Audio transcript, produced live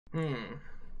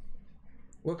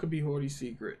What could be Hordy's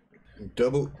secret?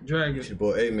 Double Dragon. It's your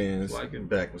boy AMENZ Like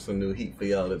back with some new heat for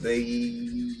y'all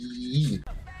today.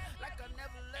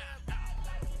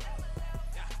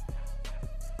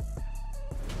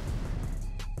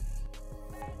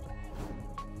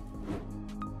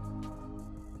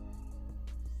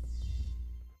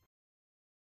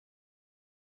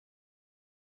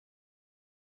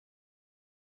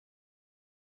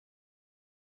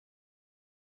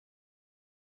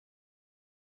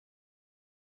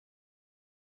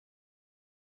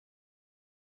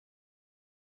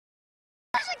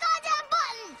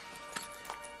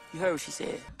 You heard what she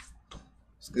said.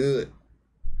 It's good.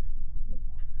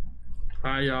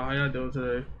 Hi y'all, how y'all doing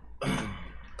today?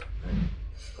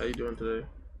 How you doing today?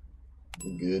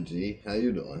 Good, G. How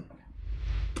you doing?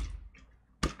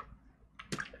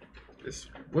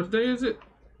 What day is it?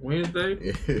 Wednesday?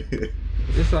 Yeah.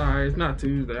 It's alright, it's not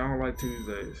Tuesday. I don't like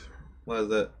Tuesdays. Why is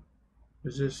that?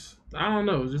 It's just, I don't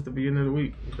know, it's just the beginning of the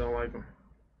week. I don't like them.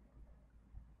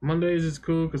 Mondays is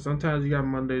cool because sometimes you got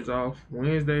Mondays off.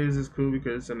 Wednesdays is cool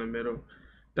because it's in the middle.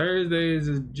 Thursdays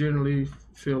is generally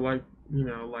feel like, you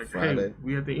know, like, Friday. hey,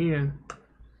 we at the end.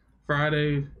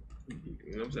 Friday,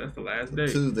 you know, that's the last day.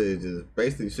 Tuesday just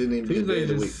basically shouldn't even be the day of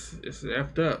the week. It's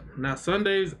effed up. Now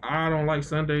Sundays, I don't like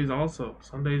Sundays also.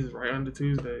 Sundays is right under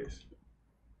Tuesdays.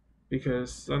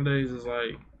 Because Sundays is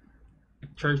like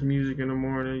church music in the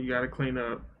morning, you gotta clean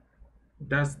up.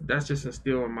 That's just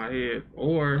instilled in my head.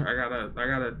 Or I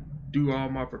gotta do all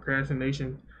my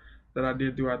procrastination that I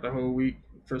did throughout the whole week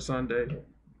for Sunday.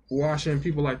 Washing,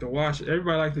 people like to wash.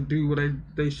 Everybody like to do what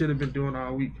they should have been doing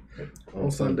all week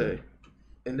on Sunday.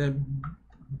 And that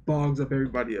bogs up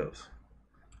everybody else.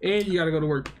 And you gotta go to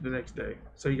work the next day.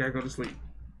 So you gotta go to sleep.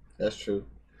 That's true.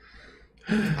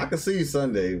 I can see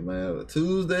Sundays, man. But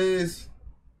Tuesdays.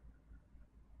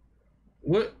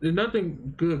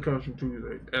 Nothing good comes from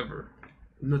Tuesday ever.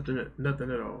 Nothing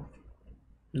at all.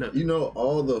 Nothing. You know,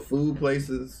 all the food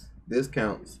places,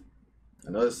 discounts.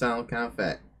 I know it sounds kind of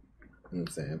fat. You know what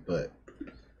I'm saying? But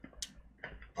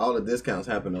all the discounts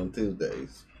happen on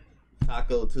Tuesdays.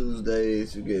 Taco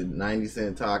Tuesdays, you get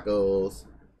 90-cent tacos.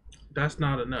 That's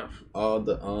not enough. All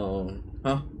the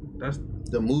That's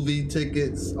the movie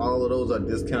tickets, all of those are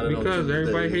discounted on because Tuesdays.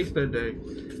 everybody hates that day.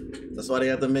 That's why they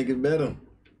have to make it better.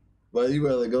 But you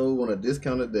rather go on a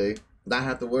discounted day, not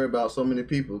have to worry about so many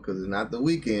people because it's not the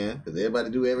weekend, because everybody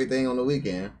do everything on the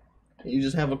weekend. And you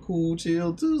just have a cool,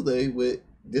 chill Tuesday with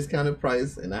discounted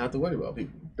price and not have to worry about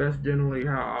people. That's generally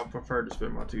how I prefer to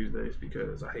spend my Tuesdays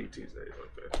because I hate Tuesdays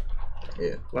like that.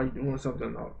 Yeah. Like doing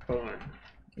something fun.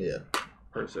 Yeah.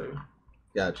 Per se.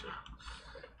 Gotcha.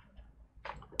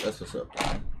 That's what's up.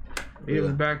 It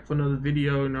was back for another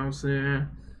video, you know what I'm saying?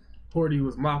 Hordy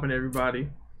was mopping everybody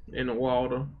in the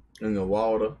water. In the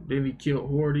water. Then he killed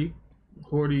Hordy.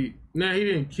 Nah, he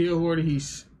didn't kill Hordy. He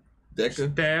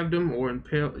stabbed him or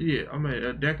impaled. Yeah, I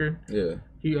mean, Decker. Yeah.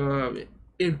 He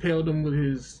impaled him with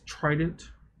his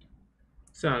trident.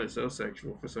 Sounded so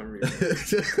sexual for some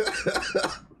reason.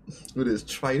 With his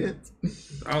trident?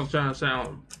 I was trying to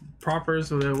sound proper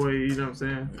so that way, you know what I'm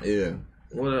saying? Yeah.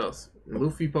 What else?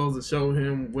 Luffy supposed to show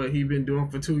him what he been doing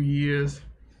for 2 years,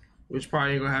 which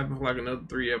probably ain't gonna happen for like another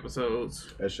 3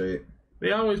 episodes. That's right.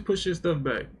 They always push this stuff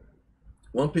back.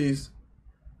 One Piece,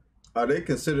 are they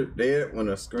considered dead when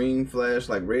a screen flash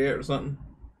like red or something?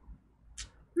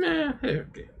 Nah, heck,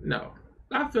 no.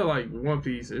 I feel like One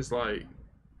Piece is like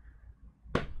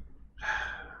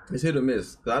it's hit or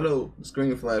miss. I know the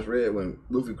screen flash red when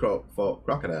Luffy fought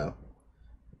Crocodile,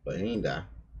 but he ain't die.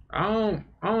 I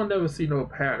don't never see no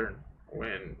pattern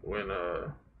when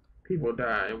people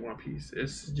die in One Piece.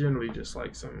 It's generally just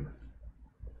like some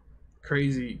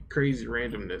crazy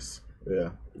randomness.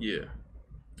 Yeah. Yeah.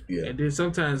 Yeah. And then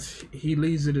sometimes he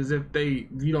leaves it as if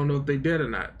you don't know if they dead or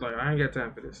not. Like, I ain't got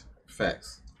time for this.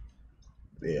 Facts.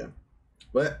 Yeah.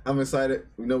 But I'm excited.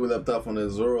 We know we left off on the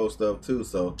Zoro stuff too,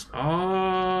 so. Oh,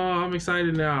 I'm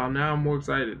excited now. Now I'm more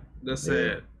excited. That's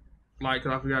sad. Like,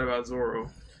 'cause I forgot about Zoro.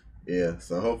 Yeah,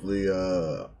 so hopefully,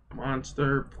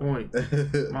 Monster Point.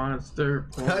 Monster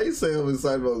Point. How you say I'm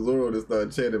excited about Zoro to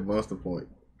start chanting Monster Point?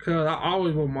 Cause I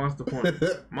always want Monster Point.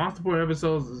 Monster Point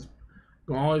episodes is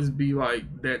gonna always be like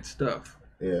that stuff.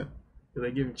 Yeah. Cause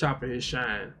they give Chopper his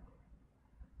shine.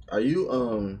 Are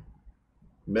you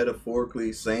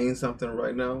metaphorically saying something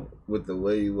right now with the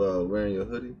way you wearing your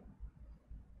hoodie?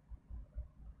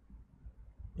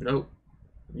 Nope.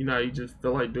 You know, you just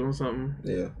feel like doing something.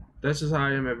 Yeah. That's just how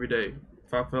I am every day.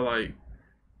 If I feel like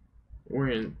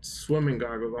wearing swimming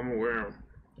goggles, I'm gonna wear them.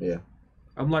 Yeah.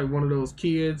 I'm like one of those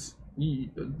kids,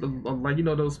 like, you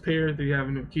know, those parents that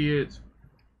having them kids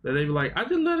that they be like, I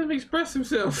just let him express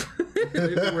himself. They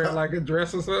be wearing like a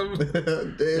dress or something,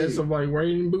 and some like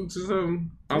wading boots or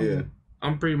something.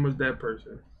 I'm pretty much that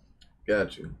person.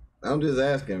 Got you. I'm just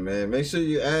asking, man. Make sure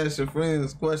you ask your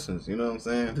friends questions. You know what I'm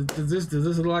saying? Does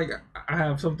this look like I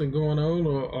have something going on,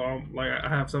 or like I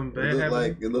have something bad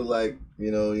happening? It look like,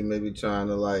 you know, you may be trying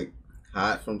to like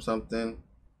hide from something.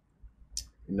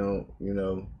 You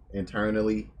know,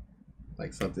 internally,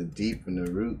 like something deep in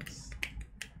the roots.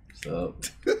 So,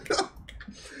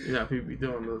 you know, people be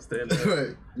doing those stand-up.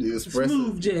 Right. You express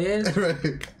smooth jazz.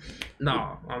 Right.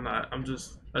 No, I'm not. I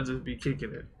just be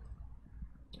kicking it.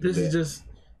 This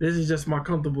is just my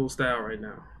comfortable style right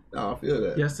now. Oh, I feel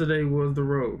that. Yesterday was the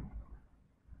road.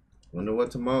 Wonder what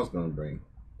tomorrow's gonna bring.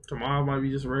 Tomorrow might be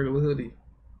just a regular hoodie.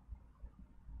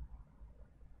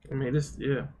 I mean,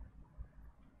 yeah.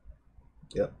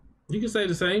 Yep. You can say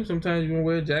the same. Sometimes you want to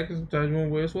wear a jacket. Sometimes you want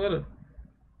to wear a sweater.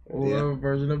 Or a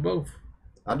version of both.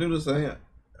 I do the same.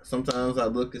 Sometimes I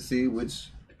look and see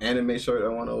which anime shirt I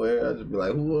want to wear. I just be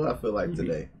like, who will I feel like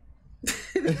today?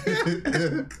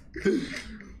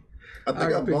 I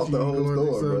think I bought the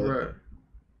whole store, bro. Right.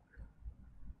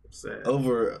 Sad.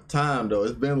 Over time, though,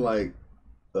 it's been like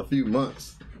a few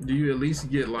months. Do you at least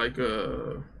get like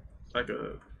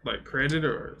credit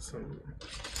or some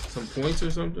points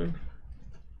or something?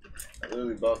 I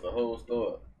literally bought the whole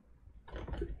store.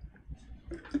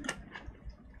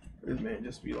 This man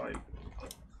just be like,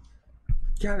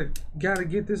 gotta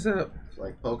get this up. It's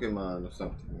like Pokemon or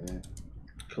something, man.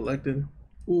 Collecting.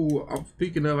 Ooh,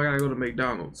 speaking of, I gotta go to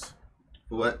McDonald's.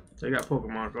 What? They got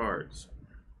Pokemon cards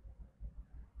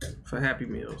for Happy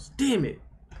Meals. Damn it.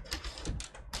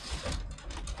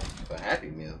 For Happy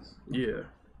Meals? Yeah.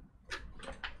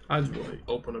 I just want to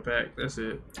open a pack. That's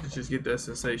it. Just get that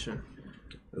sensation.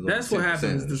 That's what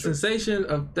happens. The sensation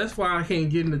of, that's why I can't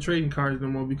get into trading cards no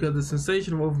more, because the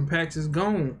sensation of open packs is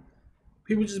gone.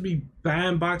 People just be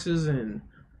buying boxes and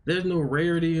there's no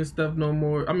rarity and stuff no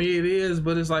more. I mean, it is,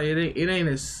 but it's like it ain't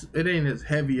as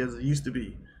heavy as it used to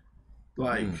be.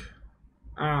 Like,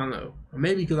 I don't know.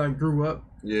 Maybe because I grew up.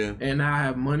 Yeah. And now I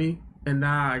have money. And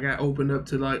now I got opened up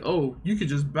to like, oh, you could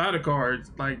just buy the cards.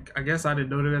 Like, I guess I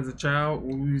didn't know that as a child.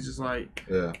 When we was just like,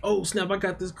 oh, snap, I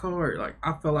got this card. Like,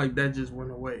 I felt like that just went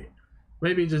away.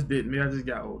 Maybe it just didn't. Maybe I just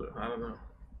got older. I don't know.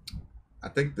 I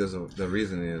think the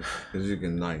reason is because you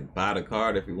can like buy the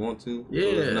card if you want to. Yeah.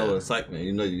 So there's no excitement.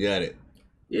 You know you got it.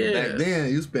 Yeah. Back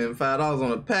then, you spend $5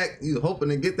 on a pack. You hoping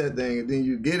to get that thing, and then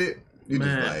you get it. You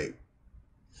just like.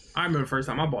 I remember the first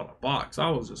time I bought a box. I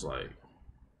was just like.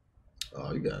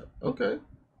 Oh, you got it. Okay.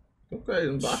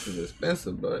 Them boxes are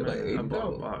expensive, but like $80. I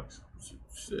bought a box.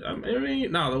 Shit, I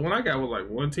mean, no, the one I got was like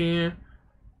 $110.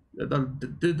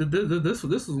 This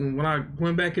was when I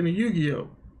went back into Yu-Gi-Oh.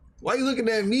 Why you looking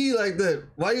at me like that?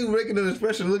 Why you making an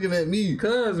expression looking at me?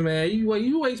 Cause man,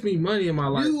 you waste me money in my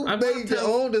life. You make your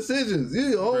own decisions. You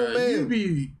your own man. You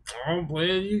be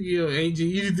playing Yu-Gi-Oh, ain't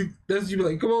you? That's you be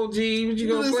like, come on, G, what you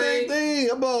gonna do the play? Same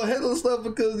thing. I bought hella stuff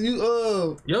because you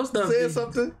your stuff said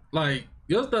something. Like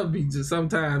your stuff be just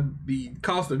sometimes be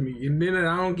costing me, and then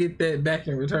I don't get that back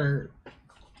in return.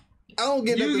 I don't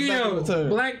get that back in return.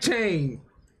 Black chain.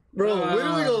 Bro, when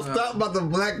are we gonna stop about the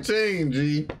black chain,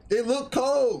 G? It look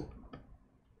cold.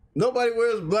 Nobody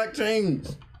wears black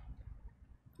chains.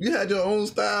 You had your own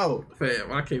style. Fam,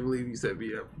 I can't believe you set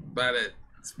me up by that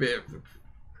spare.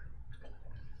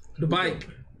 The bike.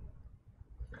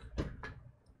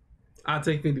 I'll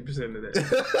take 50% of that.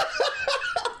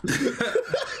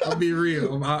 I'll be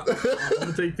real. I'm gonna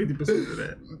take 50% of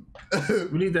that.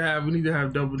 We need to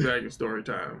have double dragon story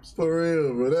times. For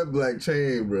real, bro. That black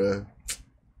chain, bro.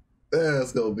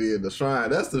 That's gonna be in the shrine.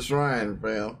 That's the shrine,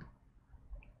 fam.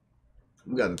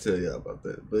 We got to tell y'all about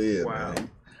that. But yeah, wow. Man.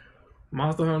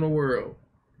 Monster Hunter World.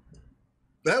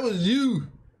 That was you.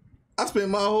 I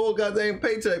spent my whole goddamn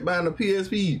paycheck buying a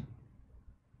PSP.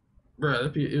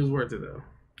 Bruh, it was worth it though.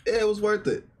 Yeah, it was worth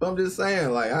it. But I'm just saying,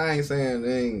 like, I ain't saying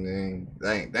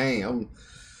dang. I'm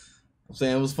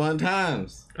saying it was fun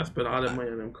times. I spent all that money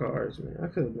on them cards, man. I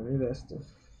could have done that stuff.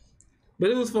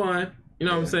 But it was fun. You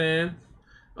know what I'm saying?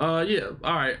 Yeah.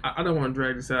 All right. I don't want to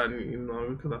drag this out any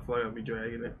longer because I feel like I'll be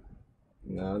dragging it.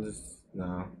 No.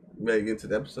 You ready to get to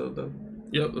the episode though?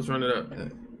 Yep, let's run it up. Yeah.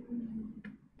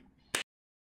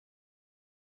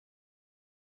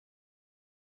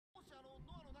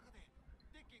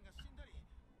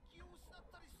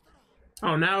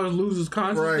 Oh, now it's loses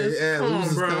consciousness? Right, yeah,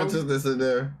 loses consciousness in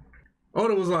there.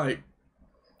 Oda was like...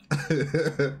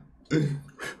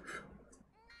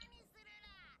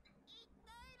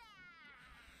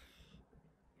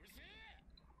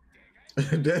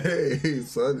 Dang,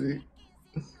 Sanji.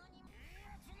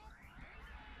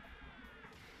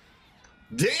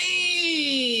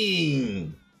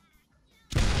 Dang!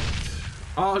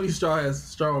 All these straw has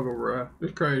struggle, bro.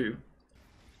 It's crazy.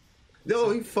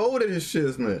 Yo, he folded his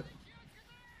shit, man.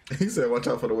 He said, watch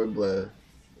out for the wind blast.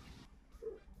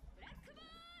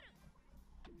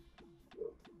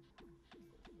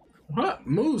 What?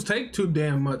 Moves take too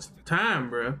damn much time,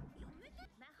 bro.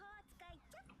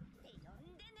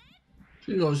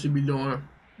 She knows she be doing.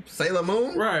 Sailor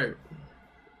Moon? Right.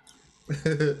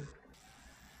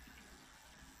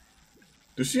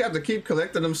 Does she have to keep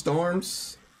collecting them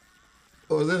storms?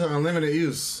 Or is this her unlimited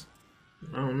use?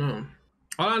 I don't know.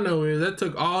 All I know is that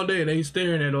took all day. They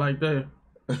staring at it like that.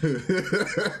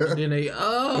 And then they,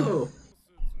 oh.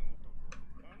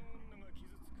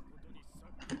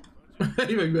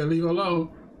 You make better leave her alone.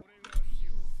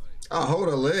 I'll hold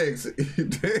her legs.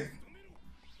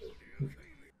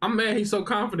 I'm mad he's so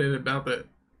confident about that.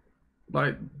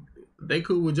 Like, they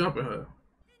cool with jumping her.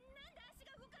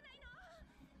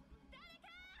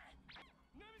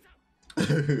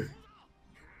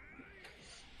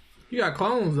 You got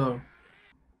clones though.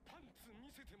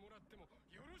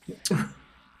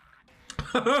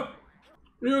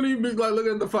 You don't even be like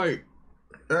looking at the fight.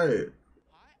 Hey.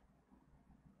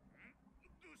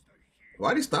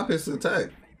 Why'd he stop his attack?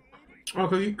 Oh,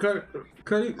 cause he cut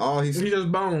Oh, he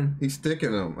just bone. He's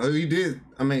sticking them. Oh, he did.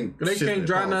 I mean, They can't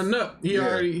dry nothing up. He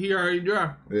already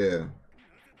dry. Yeah.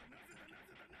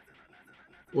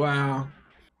 Wow.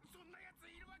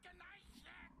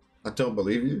 I don't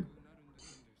believe you.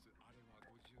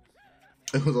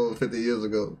 It was over 50 years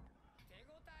ago.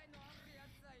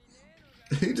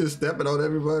 He just stepping on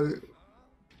everybody.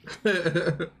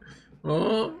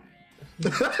 Oh.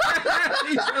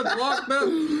 He just walked up,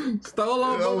 stole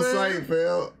on On sight,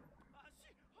 fell.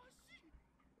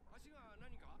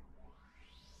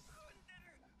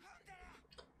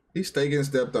 He stay getting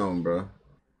stepped on, bro.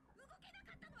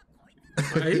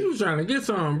 Hey, he was trying to get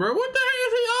some, bro. What the hell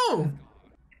is he on?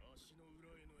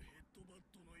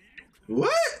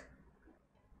 What?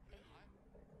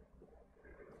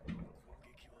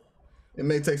 It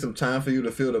may take some time for you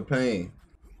to feel the pain.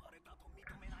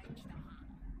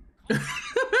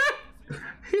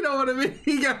 You know what I mean?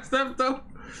 He got stepped on.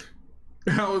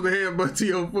 How was the headbutt to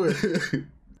your foot?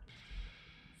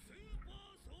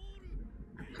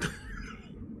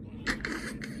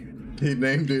 He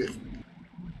named it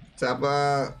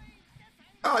Chopper.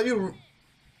 Oh, you.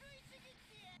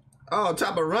 Oh,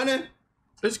 Chopper running?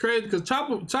 It's crazy because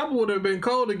Chopper would have been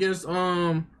cold against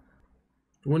when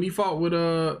he fought with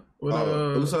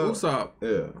Usopp.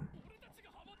 Yeah.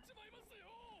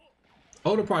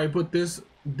 Oda probably put this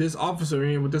officer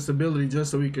in with this ability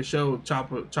just so he could show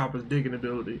Chopper's digging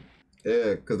ability.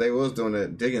 Yeah, because they was doing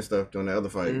that digging stuff during the other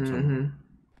fight. Mm-hmm.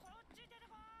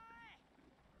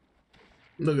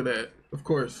 Look at that. Of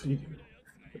course,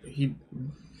 he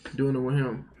doing it with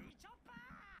him.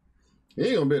 You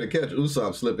ain't gonna be able to catch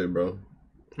Usopp slipping, bro.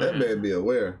 That man be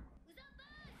aware.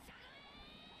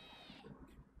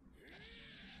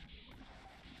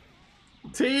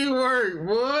 Teamwork,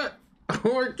 what?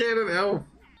 Horn Cannon Elf.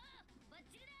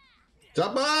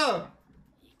 Chopper!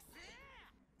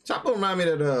 Chopper remind me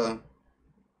that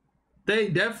They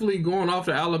definitely going off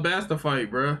the Alabasta fight,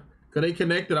 bruh. Cause they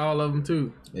connected all of them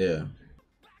too. Yeah.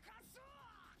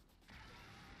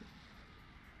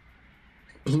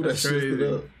 Blew that shit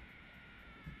up.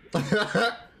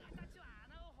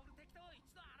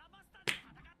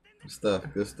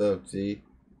 Good stuff, G.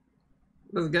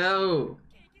 Let's go.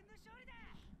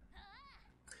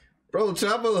 Bro,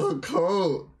 Chopper look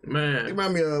cold. Man. He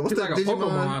remind me of, what's He's that like a Digimon?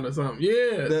 Pokemon or something.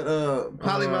 Yeah. That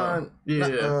Polymon.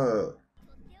 Yeah.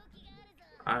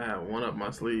 I have one up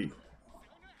my sleeve.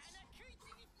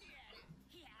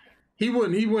 He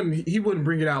wouldn't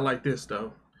bring it out like this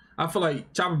though. I feel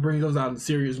like Chopper brings those out in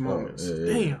serious moments.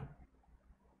 Yeah.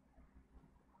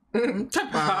 Damn.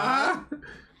 Chopper.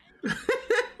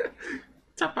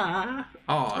 Chopper.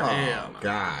 Oh hell.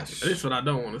 Gosh. That's what I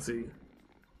don't want to see.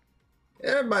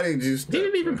 Everybody just. He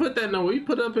didn't even put that nowhere. He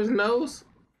put up his nose.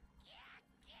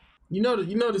 You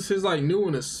notice his like new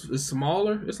one is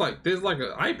smaller. It's like there's like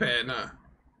an iPad now.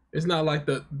 It's not like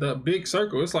the big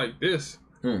circle. It's like this.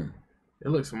 It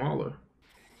looks smaller.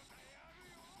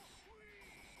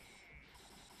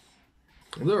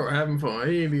 They're having fun.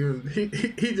 He ain't even.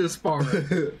 He just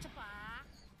sparring.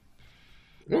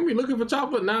 Won't be looking for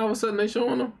Chopper. Now all of a sudden they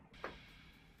showing him.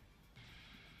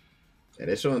 Yeah,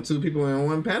 they're showing two people in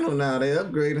one panel now. They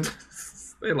upgrading.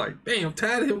 They like, damn,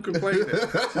 tired of him complaining.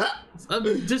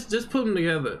 just put them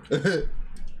together.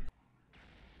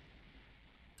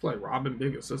 It's like Robin,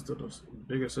 bigger sister or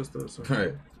something.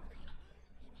 Right.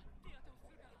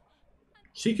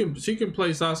 She can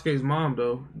play Sasuke's mom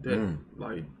though. That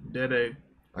like Dede.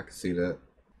 I can see that.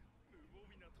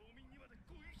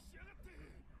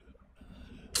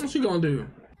 What's she gonna do?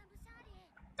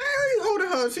 Hey, he holding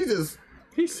her. She just.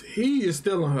 He is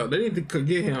stealing her. They need to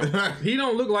get him. He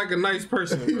don't look like a nice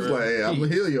person. He's like, hey, I'm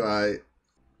gonna heal you, alright.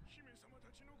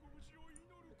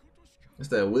 It's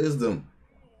that wisdom.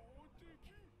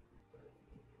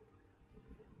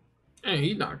 Hey,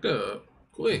 he knocked up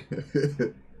quick.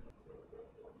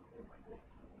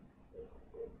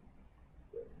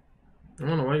 I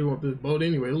don't know why you want this boat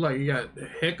anyway. It look like you got a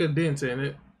heck of dents in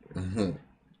it.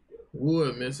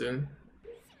 Wood missing.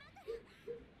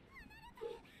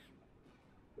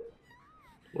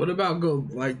 What about go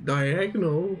like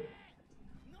diagonal?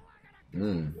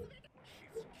 Dang!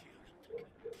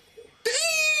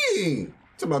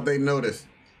 It's about they notice.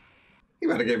 He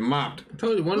about to get mopped. I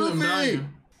told you one of them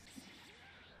dying.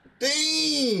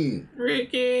 Dang!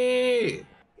 Ricky!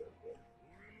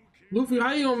 Luffy,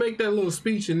 how you gonna make that little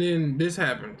speech and then this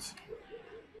happens?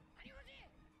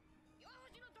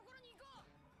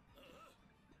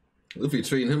 Luffy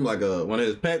treating him like one of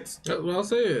his pets. That's what I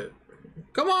said.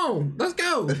 Come on, let's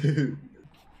go.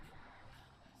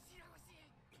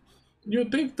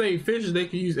 You'd think they fishes they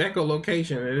could use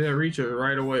echolocation and they'll reach it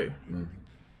right away.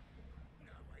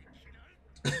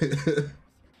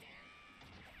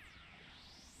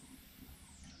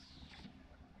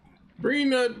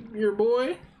 Bring your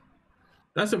boy.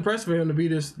 That's impressive for him to be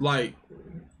this like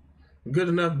good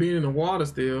enough being in the water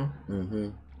still.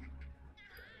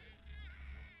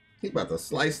 He about to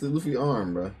slice the Luffy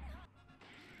arm, bro.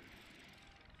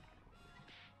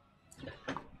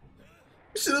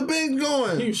 Should have been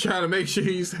going. He was trying to make sure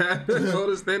he's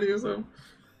holding steady or something.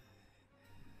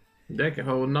 That can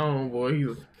hold on, boy. He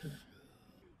was...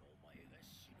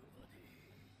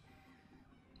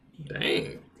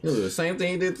 Dang. He was the same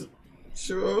thing he did to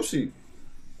Shiroshi.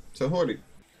 To Hordy.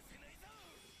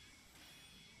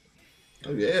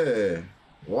 Oh yeah.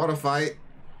 Water fight.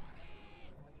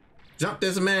 Jump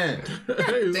this man. He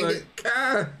was like,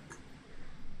 God.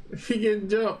 He getting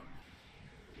jumped.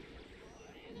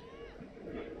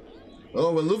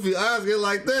 Oh, when Luffy's eyes get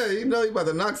like that, you know he about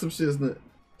to knock some shit, isn't it?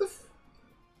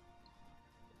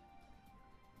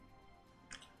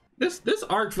 This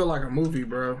arc feel like a movie,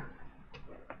 bro.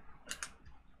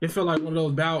 It feel like one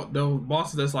of those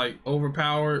bosses that's like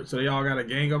overpowered, so they all got to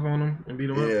gang up on them and beat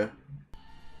them up.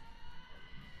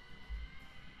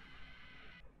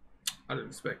 I didn't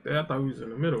expect that. I thought he was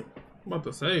in the middle. I'm about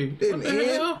to say, Didn't what the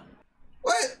hell?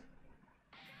 What?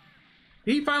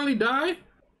 He finally died?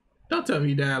 Don't tell me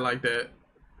he died like that.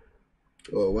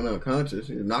 Well, went unconscious.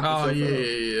 He knocked himself out.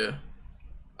 Yeah.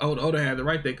 Oda had it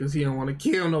right there because he didn't want to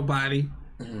kill nobody.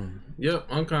 Yep,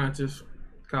 unconscious.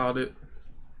 Called it.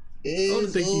 I don't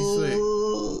think he's sick.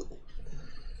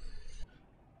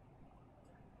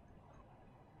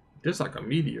 Just like a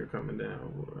meteor coming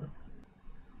down. Boy.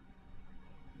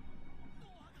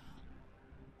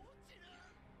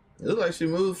 It looks like she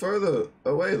moved further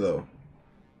away though.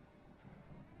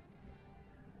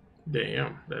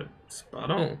 Damn, that's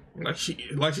spot on. Like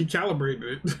she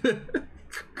calibrated it.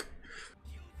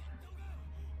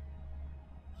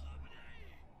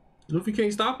 Luffy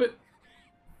can't stop it.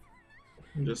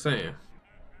 I'm just saying.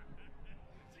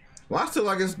 Well, I feel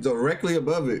like it's directly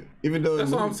above it, even though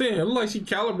that's what I'm saying. It looked like she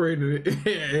calibrated it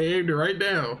and aimed it right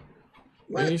down.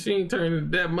 What? And she ain't turning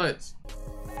it that much.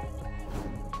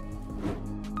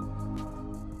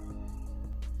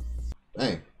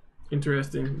 Dang.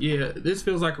 Interesting. Yeah, this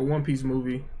feels like a One Piece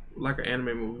movie, like an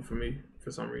anime movie for me,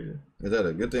 for some reason. Is that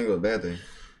a good thing or a bad thing?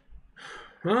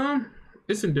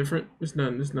 It's indifferent. It's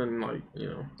nothing like, you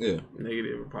know,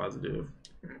 negative or positive.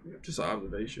 Just an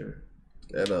observation.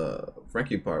 That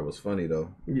Frankie part was funny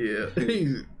though. Yeah.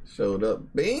 He showed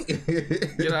up. Bing.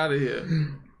 Get out of here.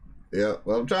 Yeah.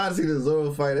 Well, I'm trying to see the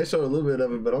Zoro fight. They showed a little bit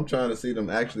of it, but I'm trying to see them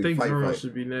actually fight. Zoro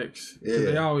should be next. Yeah.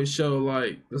 They always show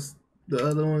like the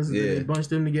other ones, and they bunch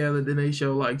them together. Then they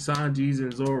show like Sanji's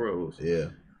and Zoro's. Yeah.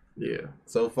 Yeah.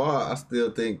 So far, I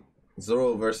still think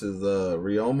Zoro versus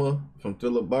Ryoma from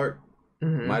Thriller Bark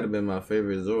might have been my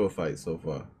favorite Zoro fight so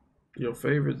far. Your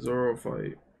favorite Zoro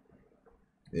fight?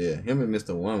 Yeah, him and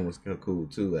Mr. One was cool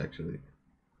too, actually.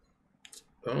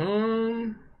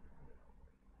 Oh,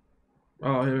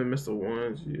 him and Mr.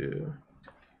 One's, yeah.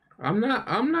 I'm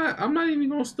not even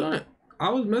gonna stunt. I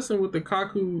was messing with the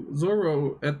Kaku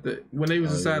Zoro when they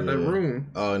was inside that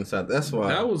room. Oh, inside. That's why.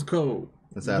 That was cold.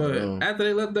 Inside the room. After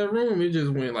they left that room, it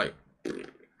just went like,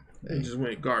 it just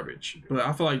went garbage. But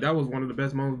I feel like that was one of the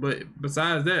best moments. But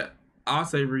besides that, I'll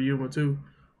say Ryuma too.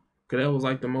 Cause that was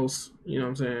like the most, you know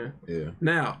what I'm saying? Yeah.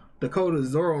 Now, the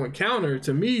coldest Zoro encounter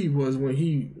to me was when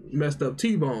he messed up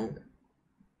T-Bone.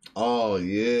 Oh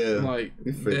yeah, like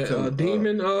that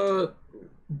demon,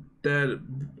 that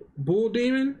bull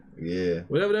demon. Yeah,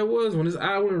 whatever that was, when his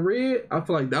eye went red, I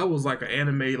feel like that was like an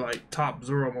anime like top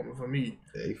Zoro moment for me,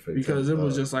 because it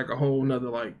was just like a whole nother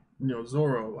like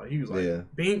Zoro, like he was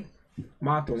like bink,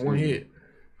 mopped in one hit.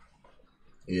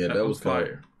 Yeah, that was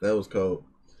fire. That was cold.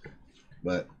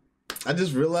 But I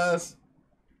just realized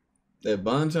that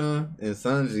Bonchan and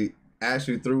Sanji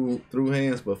actually threw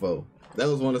hands before. That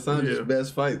was one of Sanji's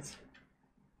best fights.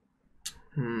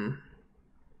 I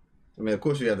mean, of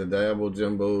course you had the Diabo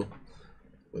Jumbo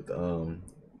with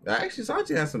actually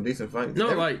Sanji had some decent fights.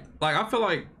 No, like I feel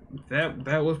like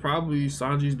that was probably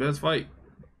Sanji's best fight.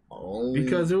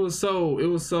 Because it was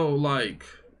so like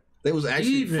they was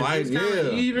actually even fighting.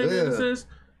 Even in a sense.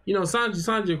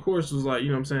 Sanji of course was like, you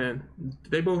know what I'm saying,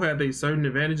 they both had their certain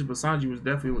advantages, but Sanji was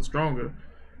definitely stronger.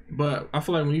 But I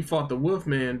feel like when he fought the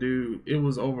Wolfman dude, it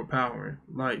was overpowering.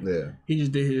 Like he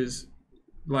just did his,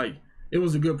 like, it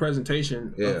was a good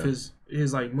presentation of his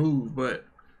like move, but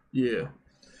yeah.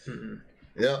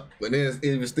 Yeah, but then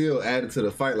it was still added to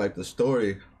the fight, like the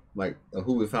story, like of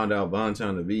who we found out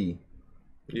Bonchan to be.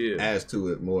 Yeah, adds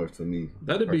to it more to me.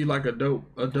 That'd be like a dope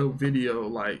video,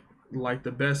 like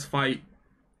the best fight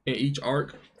in each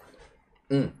arc,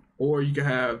 or you could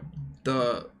have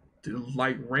the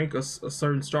like rank a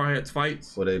certain Straw Hats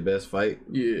fights for their best fight.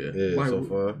 Yeah, like so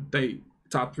far they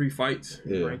top 3 fights.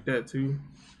 Rank that too.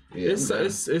 Yeah,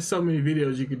 it's so many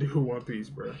videos you could do with One Piece,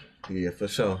 bro. Yeah, for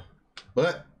sure.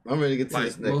 But I'm ready to get to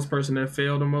this next. Most person that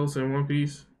failed the most in One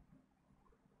Piece.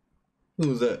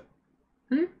 Who's that?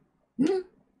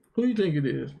 Who you think it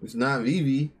is? It's not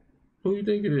Vivi. Who you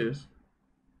think it is?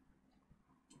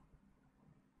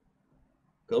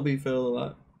 Kobe failed a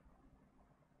lot.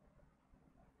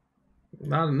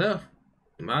 Not enough.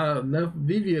 Not enough.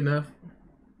 Vivi enough.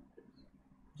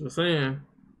 Just saying.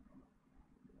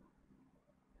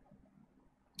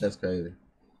 That's crazy.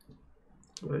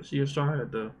 But she was trying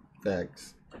though.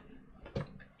 Facts. I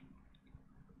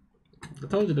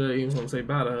told you that they was gonna say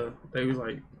bye to her. They was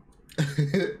like,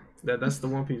 that's the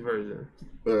One Piece version.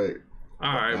 Right.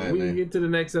 All right, we can get to the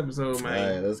next episode, man.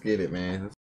 All right, let's get it,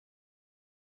 man.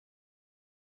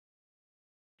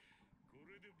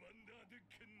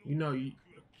 You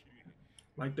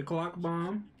like the clock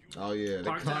bomb. Oh yeah,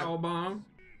 clock tower bomb.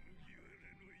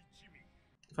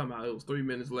 Talking about it was 3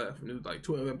 minutes left, and it was like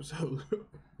 12 episodes.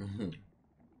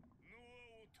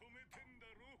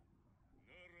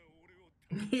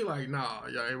 He like, nah,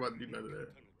 y'all ain't about to do none of that.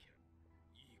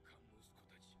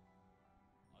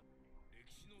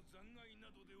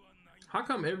 How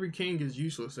come every king is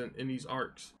useless in these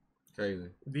arcs? Crazy.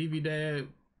 Vivi Dad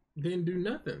didn't do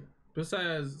nothing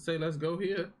besides say, let's go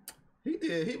here. He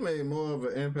did. He made more of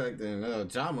an impact than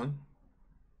Jaman.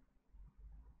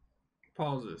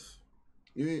 Pause this.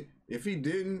 If he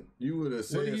didn't, you would have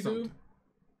said something. What did he do?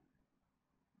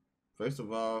 First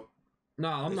of all, no,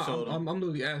 I'm not. I'm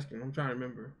literally asking. I'm trying to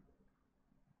remember.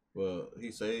 Well,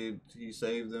 he saved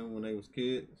them when they was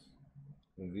kids.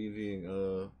 When Vivi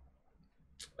and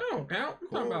that don't count. I'm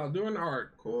talking about doing the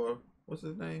arc. Core, what's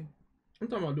his name? I'm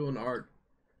talking about doing the arc.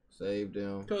 Saved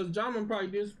them. Because Jaman probably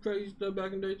did some crazy stuff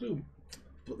back in the day too.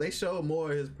 But they showed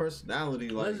more of his personality.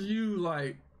 Like, let's use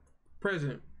like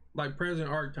present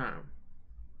arc time.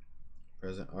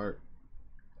 Present arc.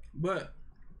 But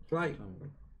like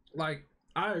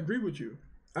I agree with you.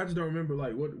 I just don't remember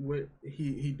like what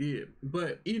he did.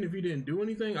 But even if he didn't do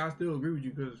anything, I still agree with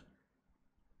you because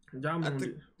I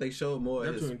think they showed more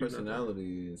of his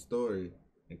personality and story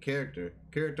and character.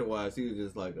 Character wise, he was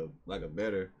just like a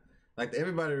better, like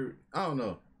everybody. I don't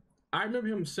know. I remember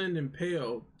him sending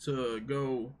Pale to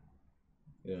go,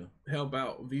 help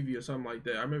out Vivi or something like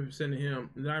that. I remember sending him,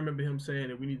 and I remember him saying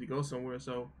that we need to go somewhere.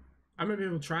 So I remember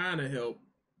him trying to help.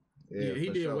 Yeah, he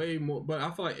did way more. But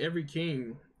I feel like every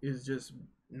king is just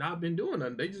not been doing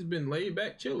nothing. They just been laid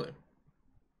back chilling.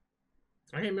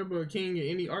 I can't remember a king in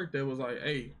any arc that was like,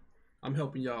 "Hey, I'm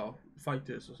helping y'all fight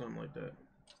this" or something like that.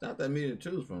 It's not that many to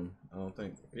choose from, I don't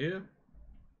think. Yeah.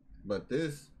 But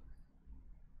this,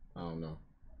 I don't know.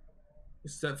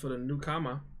 Except for the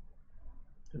newcomer.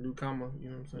 The newcomer, you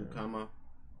know what I'm saying? Newcomer.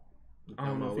 I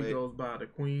don't know if he goes by the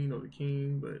queen or the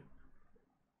king, but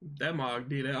that Mog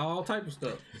did all type of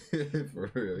stuff.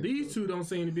 For real. These two don't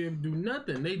seem to be able to do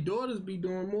nothing. They daughters be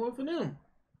doing more for them.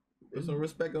 Put some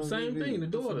respect on Same VV. Thing, the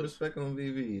daughters. Put some respect on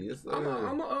VV. It's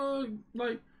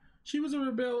like, she was a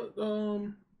rebel,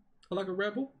 like a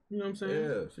rebel. You know what I'm saying?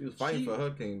 Yeah, she was fighting for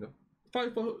her kingdom.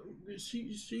 Fight for her.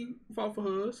 She fought for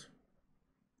hers.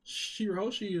 She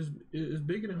is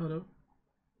bigger than her though.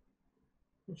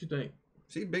 What you think?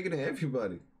 She bigger than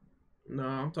everybody. No,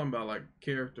 I'm talking about like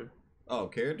character. Oh,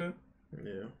 character?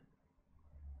 Yeah.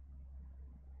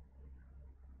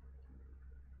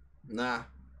 Nah.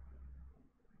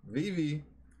 Vivi.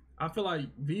 I feel like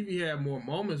Vivi had more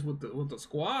moments with the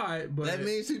squad, but That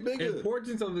means she's bigger.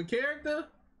 Importance of the character.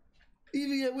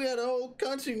 Vivi, we had a whole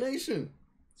country nation.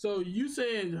 So you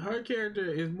saying her character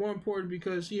is more important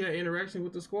because she had interaction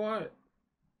with the squad?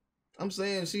 I'm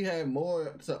saying she had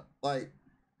more. So, like,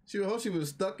 she was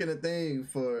stuck in a thing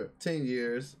for 10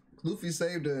 years. Luffy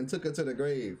saved her and took her to the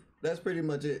grave. That's pretty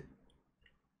much it.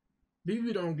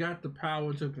 Vivi don't got the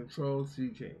power to control Sea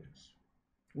Kings.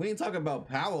 We ain't talking about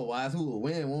power wise who will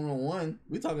win 1-on-1.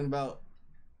 We talking about.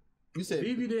 You said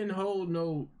Vivi didn't hold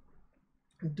no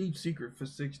deep secret for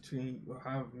 16 or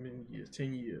however many years,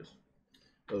 10 years.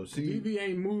 Oh, Vivi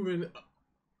ain't moving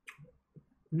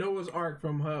Noah's Ark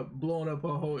from her blowing up her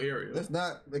whole area. That's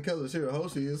not because of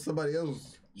Shirahoshi. It's somebody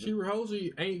else.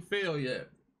 Shirahoshi ain't failed yet.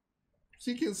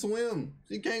 She can swim.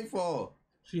 She can't fall.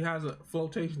 She has a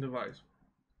flotation device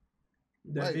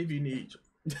that Vivi needs.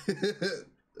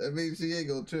 That means she ain't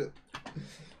gonna trip.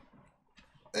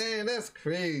 Man, that's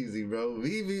crazy, bro.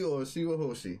 Vivi or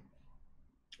Shirahoshi?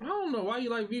 I don't know why you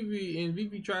like Vivi, and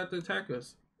Vivi tried to attack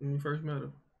us when we first met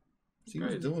her. She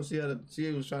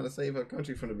was trying to save her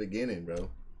country from the beginning,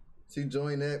 bro. She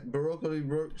joined that Baroque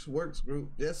Works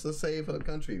group just to save her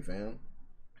country, fam.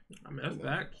 I mean, that's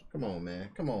facts. Come on, man.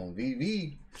 Come on,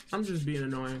 Vivi. I'm just being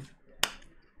annoying.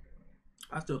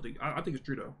 I still think I think it's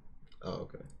true though. Oh,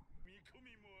 okay.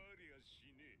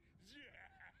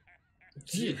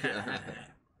 Yeah.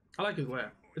 I like his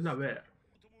laugh. It's not bad.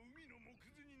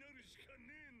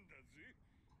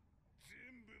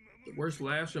 The worst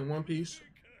laughs in One Piece.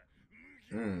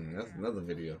 That's another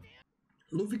video.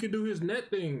 Luffy can do his net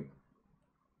thing.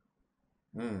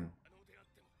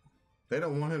 They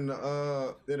don't want him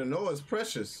to they don't know it's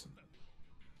precious.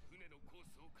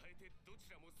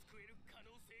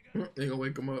 They gonna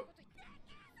wake him up.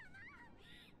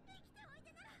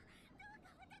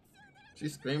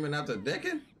 She's screaming after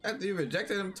Decken? After you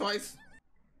rejected him twice?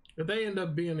 If they end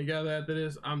up being together after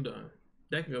this, I'm done.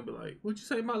 Decken gonna be like, "What'd you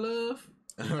say, my love?"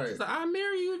 All right. She's like, "I'll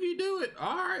marry you if you do it."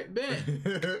 All right, bet.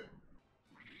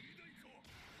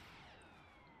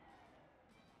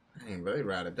 Dang, bro, they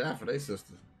ride or die for their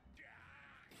sister.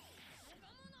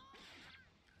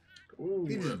 Ooh,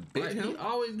 He just bit him? He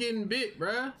always getting bit,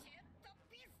 bruh.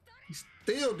 He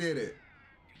still did it.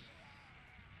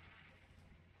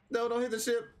 No, don't hit the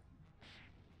ship.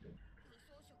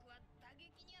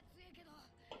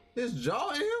 His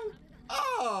jaw in him?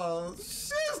 Oh,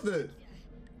 sister.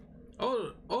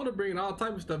 Oda bringing all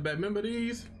type of stuff back. Remember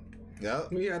these?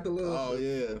 Yep. We had the little. Oh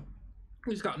yeah.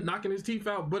 He just got knocking his teeth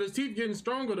out, but his teeth getting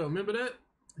stronger though. Remember that?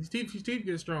 His teeth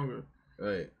get stronger.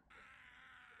 Right.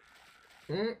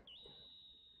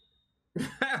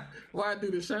 Why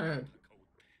do the shine?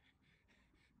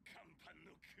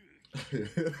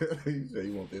 He said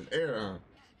you want this air, huh?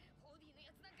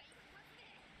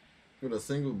 With a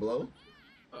single blow?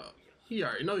 He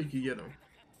already know you can get him.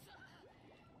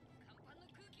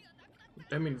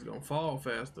 That means he's gonna fall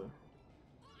faster.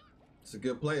 It's a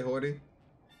good play, Hordy.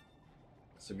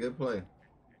 It's a good play.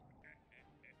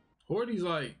 Hordy's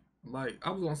like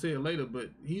I was gonna say it later, but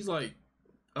he's like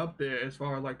up there as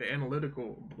far as like the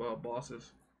analytical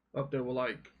bosses. Up there with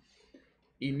like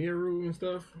Iniru and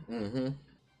stuff.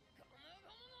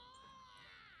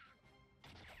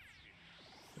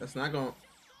 That's not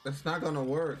gonna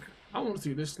work. I want to see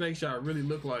what this snake shot really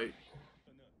look like.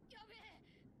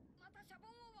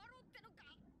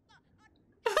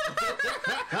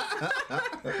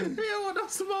 He don't want no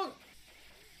smoke.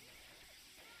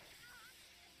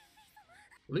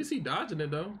 At least he dodging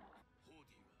it though.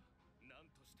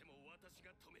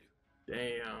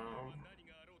 Damn.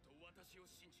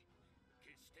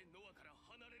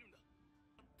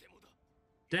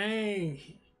 Dang.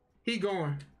 He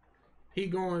going.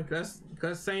 That's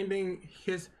same thing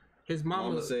his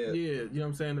mama said. Yeah, you know what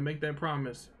I'm saying, to make that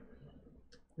promise.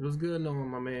 It was good knowing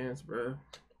my mans, bro.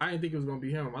 I didn't think it was gonna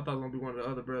be him. I thought it was gonna be one of the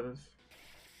other brothers.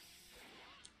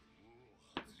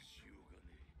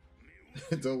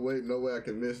 Don't wait, no way I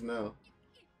can miss now.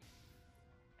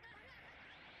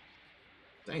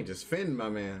 Dang, just fend my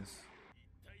mans.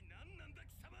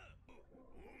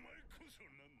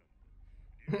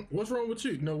 What's wrong with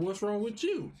you? No, what's wrong with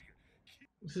you?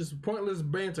 This is pointless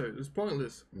banter. It's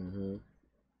pointless.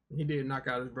 He did knock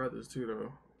out his brothers too,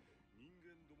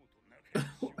 though.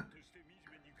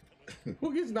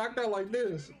 Who gets knocked out like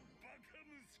this?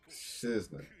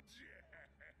 Shiznit.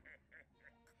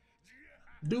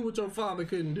 Do what your father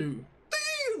couldn't do.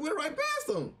 Dang, went right past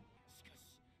him.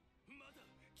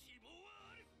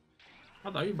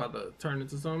 I thought you about to turn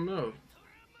into something else.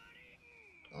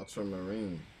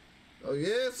 Ultramarine. Oh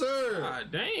yeah, sir.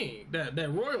 God dang,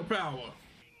 that royal power.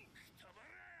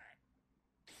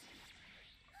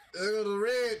 There goes the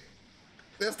red.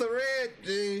 That's the red,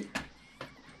 G.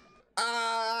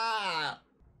 Ah!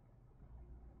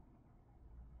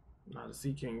 Nah, the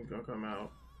Sea King's gonna come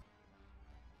out.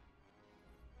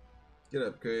 Get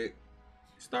up, Craig.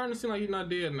 It's starting to seem like he's not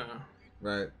dead now.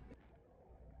 Right.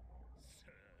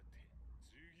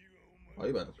 Oh,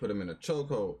 you about to put him in a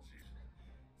chokehold.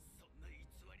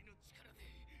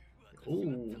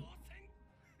 Ooh.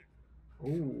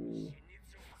 Ooh.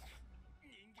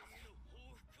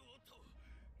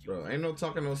 Bro, ain't no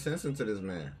talking no sense into this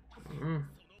man.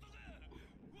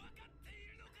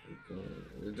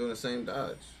 We're doing the same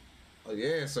dodge. Oh,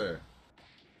 yeah, sir.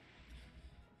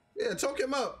 Yeah, choke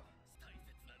him up.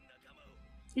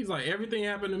 He's like, everything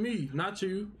happened to me, not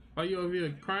you. Why you over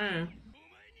here crying?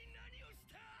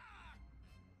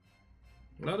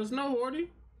 Let us know, Hordy.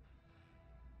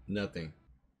 Nothing.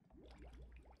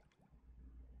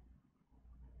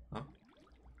 Huh?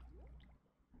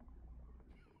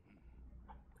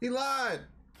 He lied.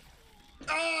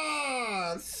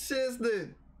 Ah,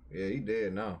 shiznit. Yeah, he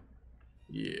dead now.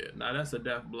 Yeah, nah, that's a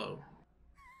death blow.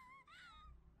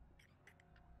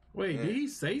 Wait, Yeah. did he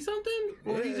say something?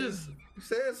 Or Yeah, he just he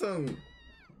said something.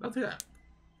 I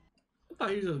thought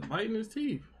he was just biting his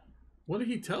teeth. What did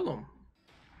he tell him?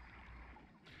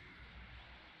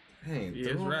 Dang, Yeah,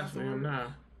 it's rats for him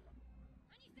now.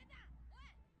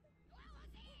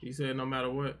 He said no matter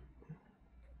what.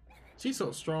 She's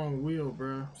so strong-willed,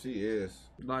 bro. She is.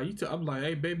 Like I'm like,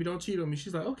 hey baby, don't cheat on me.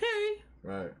 She's like, okay.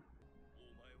 Right.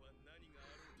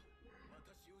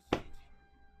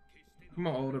 Come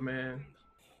on, older man.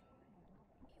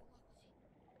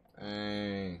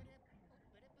 Dang.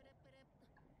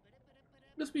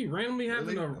 Just be randomly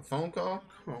having Really? A phone call?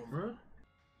 Come on, bro.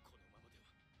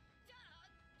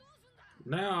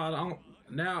 Now I don't.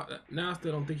 Now I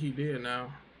still don't think he did.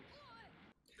 Now,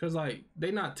 cause like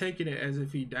they not taking it as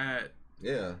if he died.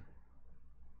 Yeah.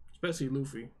 Especially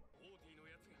Luffy.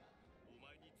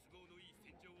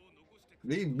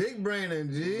 Be big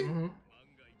braining, G.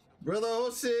 Brother,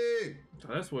 oh shit. So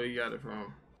that's where he got it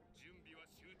from.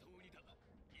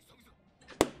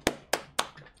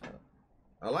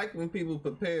 I like when people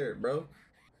prepared, bro.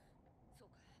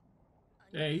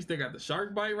 Yeah, he still got the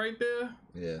shark bite right there.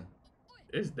 Yeah.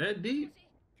 It's that deep.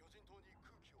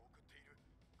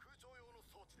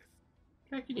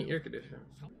 Heck, you need air conditioning.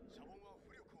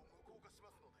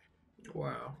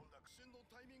 Wow.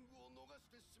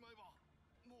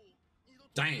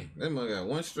 Damn. That mother got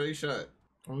one straight shot.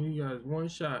 Oh, you guys, one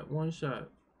shot, one shot.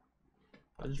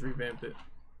 I just revamped it.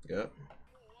 Yep.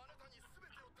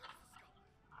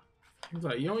 He's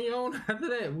like, you on your own after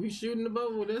that. We shooting the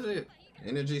bubble, that's it.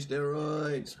 Energy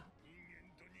steroids.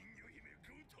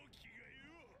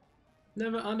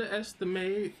 Never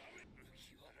underestimate.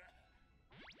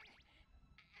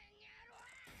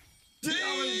 He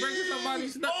always bringing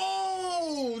somebody's stuff.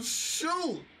 Oh,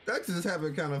 shoot. That just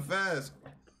happened kind of fast.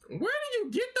 Where did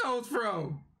you get those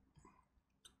from?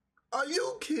 Are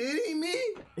you kidding me?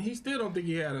 He still don't think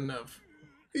he had enough.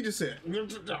 He just said,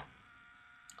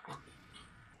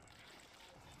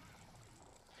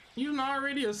 You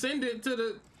already ascended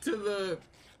to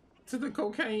the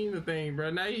cocaine thing,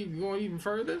 bro. Now you going even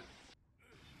further.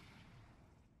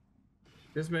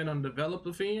 This man undeveloped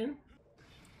the fin.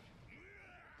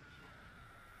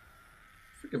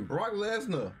 freaking Brock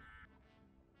Lesnar.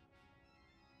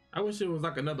 I wish it was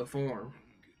like another form.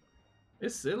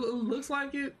 It looks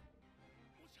like it.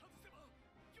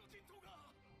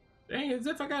 Dang, as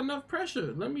if I got enough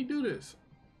pressure. Let me do this.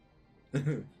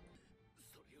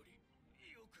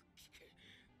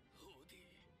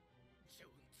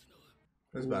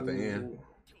 It's about to end.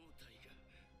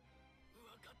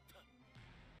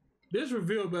 This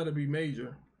reveal better be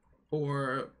major,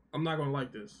 or I'm not gonna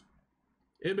like this.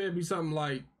 It better be something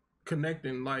like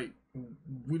connecting, like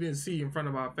we didn't see in front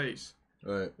of our face.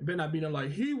 Right. It better not be nothing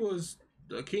like he was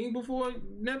the king before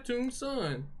Neptune's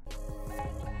son.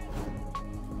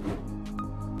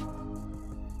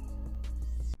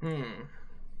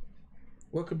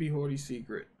 What could be Hordy's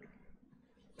secret?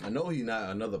 I know he's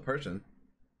not another person.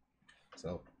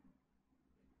 So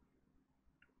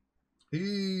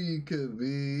he could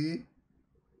be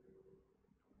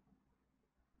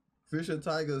Fisher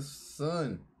Tiger's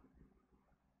son.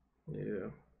 Yeah.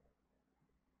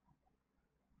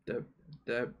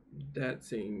 That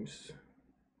seems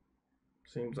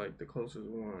like the closest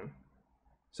one.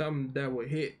 Something that would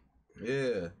hit.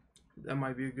 Yeah. That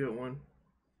might be a good one.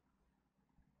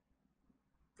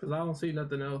 Cause I don't see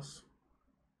nothing else.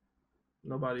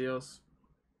 Nobody else.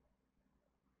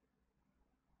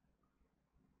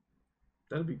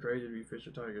 That'd be crazy to be Fisher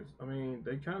Tigers. I mean,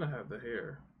 they kind of have the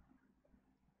hair.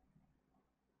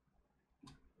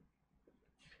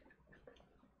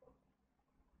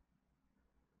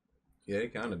 Yeah, they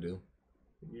kind of do.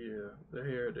 Yeah, the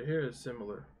hair is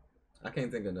similar. I can't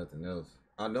think of nothing else.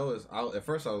 I know it's. At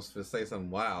first, I was to say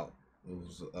something wild. It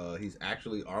was he's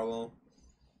actually Arlon.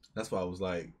 That's why I was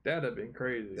like, that'd have been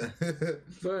crazy.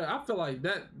 But I feel like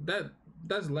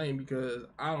that's lame because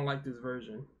I don't like this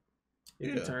version.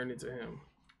 If you turn into him.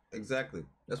 Exactly.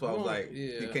 That's why I was like,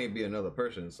 he can't be another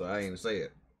person, so I ain't even say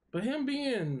it. But him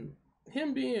being,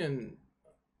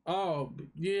 oh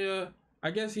yeah, I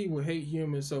guess he would hate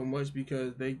humans so much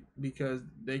because they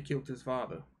killed his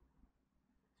father.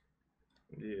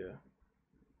 Yeah.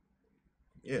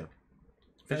 Yeah.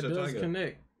 That does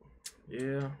connect.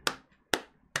 Yeah.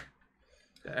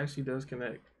 That actually does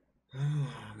connect.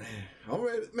 Oh man, I'm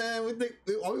ready, man.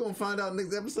 Are we gonna find out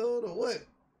next episode or what?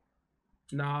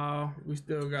 Nah, we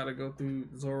still gotta go through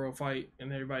Zoro fight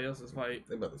and everybody else's fight.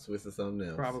 They about to switch to something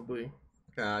else. Probably.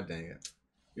 God dang it.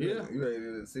 You ready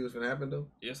to see what's gonna happen though?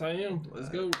 Yes, I am. Let's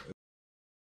go.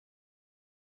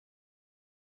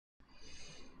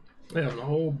 They having a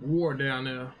whole war down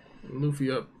there. Luffy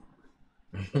up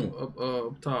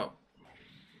top.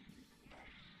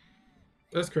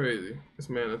 That's crazy. This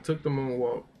man took the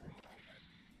moonwalk.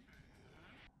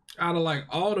 Out of like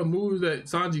all the moves that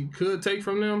Sanji could take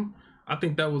from them, I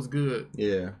think that was good.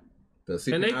 Yeah.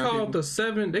 And they called the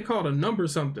 7, they called a number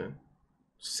something.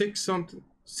 6 something.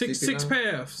 Six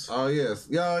paths. Oh yes.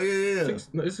 Yeah.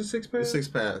 It's a 6 paths? 6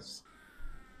 paths.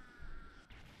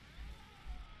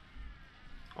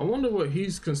 I wonder what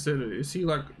he's considered. Is he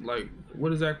like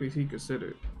what exactly is he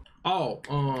considered? Oh,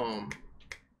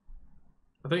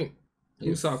 I think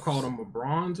Usopp called him a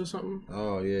bronze or something.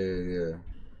 Oh yeah.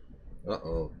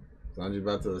 Uh-oh. Sanji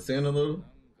about to ascend a little?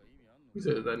 He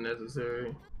said, is that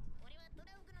necessary?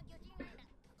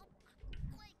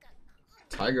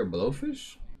 Tiger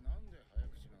blowfish?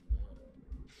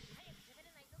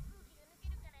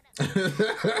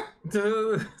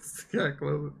 Got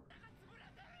close.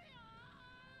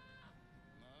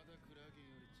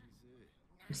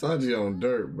 Sanji on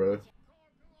dirt, bro.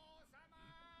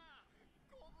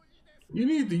 You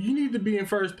need to be in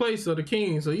first place of the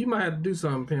king, so you might have to do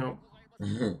something, pimp.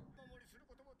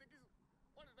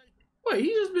 Wait, he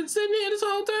just been sitting there this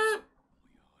whole time?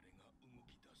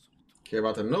 Care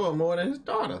about to Noah more than his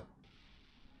daughter.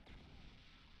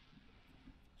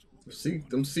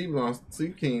 Them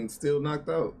sea kings still knocked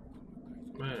out.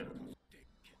 Man.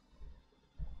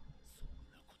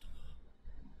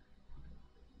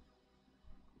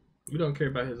 You don't care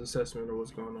about his assessment or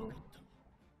what's going on.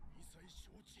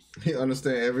 He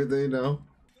understand everything now.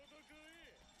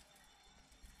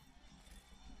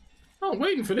 I'm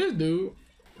waiting for this dude.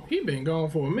 He been gone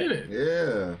for a minute.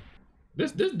 Yeah.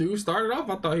 This dude started off,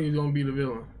 I thought he was gonna be the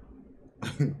villain.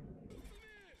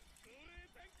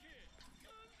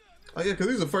 Oh yeah, because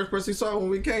he's the first person he saw when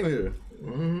we came here.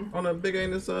 On that big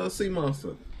anus sea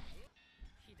monster.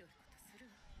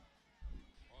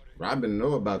 Robin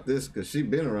know about this because she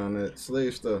been around that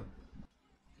slave stuff.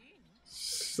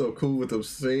 So cool with them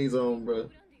shades on, bro.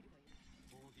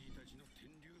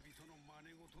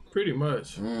 Pretty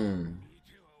much.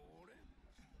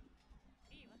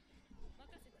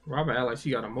 Robin act like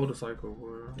she got a motorcycle,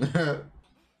 bro.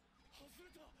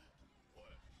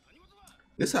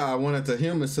 This how I wanted the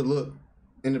humans to look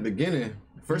in the beginning.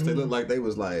 First they looked like they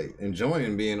was like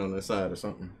enjoying being on the side or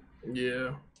something.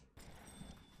 Yeah.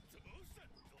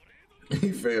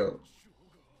 He failed.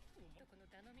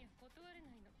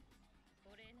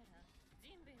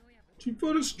 She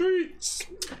for the streets.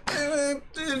 Man,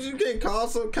 you can't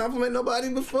compliment nobody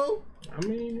before. I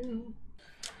mean,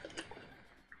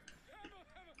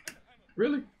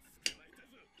 really?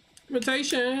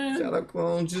 Imitation. Shout out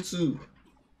Clone Jutsu.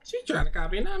 She trying to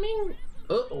copy, I mean.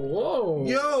 Whoa.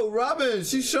 Yo, Robin,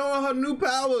 she's showing her new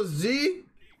powers, G.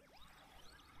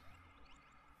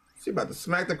 She about to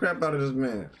smack the crap out of this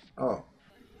man. Oh.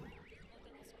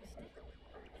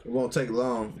 It won't take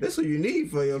long. This is what you need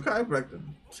for your chiropractor.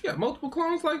 She got multiple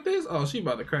clones like this? Oh, she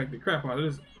about to crack the crap out of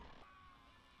this.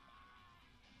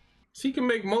 She can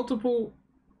make multiple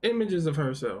images of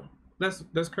herself.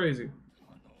 That's crazy.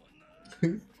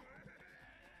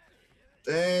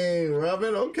 Dang,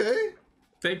 Robin, okay.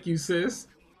 Thank you, sis.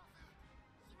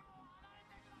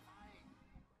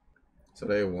 So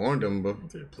they warned him, but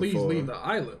please leave the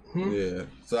island. Yeah.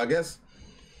 So I guess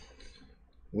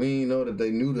we know that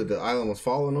they knew that the island was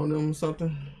falling on them or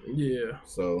something. Yeah.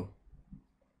 So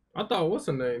I thought what's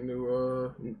her name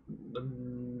knew. The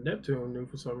Neptune knew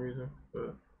for some reason,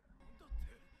 but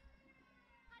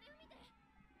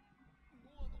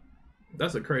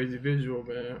that's a crazy visual,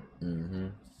 man. Mm-hmm.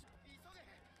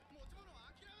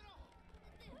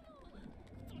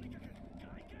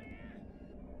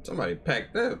 Somebody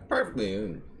packed that perfectly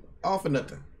and all for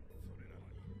nothing.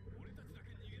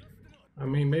 I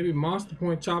mean, maybe Monster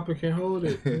Point Chopper can hold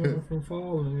it, you know, from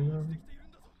falling. You know,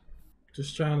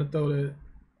 just trying to throw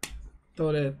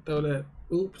that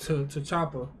oop to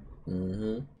Chopper.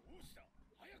 Mm-hmm.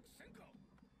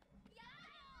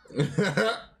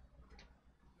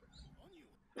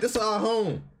 This our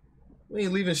home. We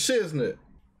ain't leaving shit, isn't it?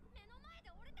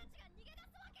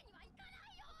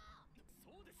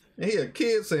 And he a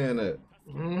kid saying that.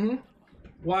 Mm-hmm.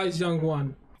 Wise young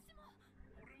one.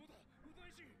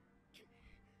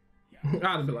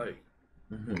 I'd be like,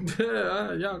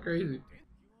 y'all crazy.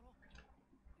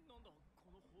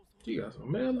 You got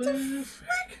some mail in this.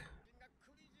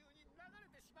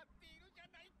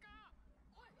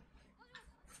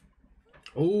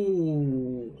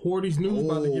 Oh, HORDY'S news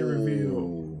about to get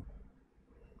revealed.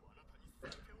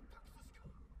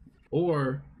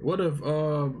 Or what if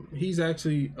he's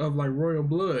actually of like royal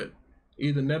blood,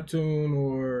 either Neptune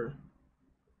or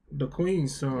the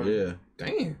Queen's son? Yeah.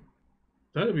 Damn.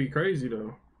 That'd be crazy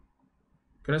though.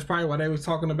 Cause that's probably why they was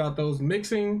talking about those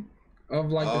mixing of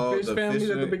like the fish families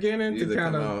at the beginning to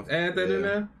kind of add that in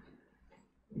there.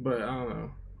 But I don't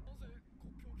know.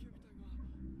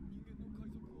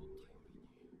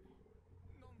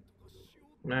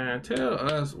 Man, tell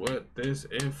us what this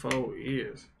info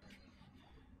is.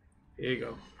 Here you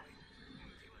go.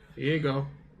 Here you go.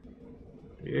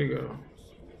 Here you go.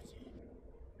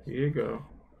 Here you go.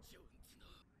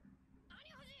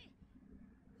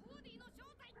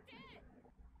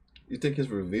 You think his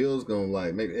reveal is gonna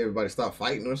like make everybody stop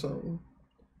fighting or something?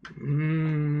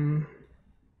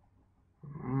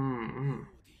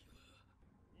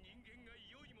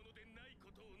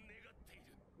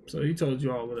 So he told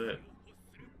you all of that.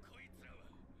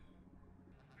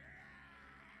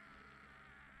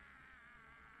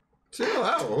 Chill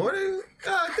out, Hordy.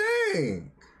 God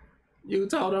dang. You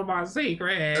told him my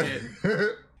secret.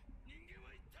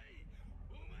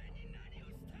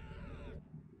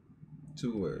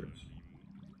 Two words.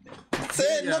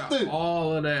 Said nothing.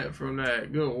 All of that from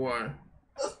that. Good one.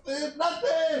 I said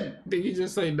nothing. Did you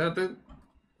just say nothing?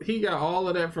 He got all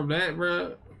of that from that,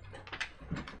 bro.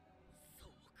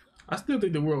 I still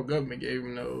think the world government gave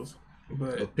him those,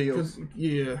 but appeals.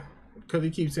 Yeah, because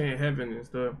he keeps saying heaven and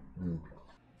stuff.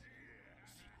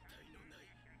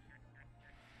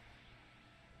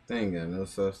 They ain't got no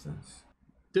substance.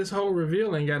 This whole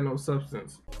reveal ain't got no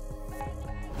substance.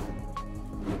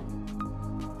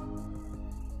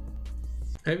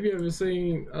 Have you ever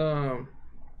seen the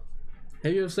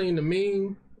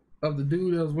meme of the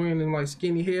dude that was wearing like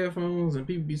skinny headphones and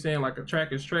people be saying like a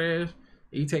track is trash?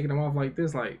 He taking them off like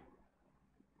this, like.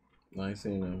 I ain't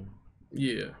seen them.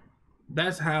 Yeah,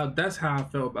 that's how I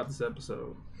felt about this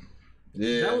episode.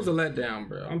 Yeah, that was a letdown,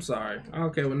 bro. I'm sorry. I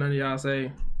don't care what none of y'all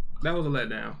say. That was a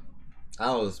letdown.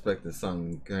 I was expecting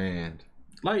something grand.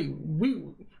 Like we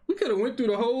could have went through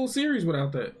the whole series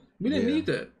without that. We didn't need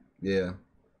that. Yeah,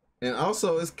 and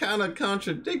also it's kind of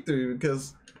contradictory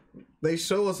because they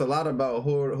show us a lot about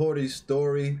Hordy's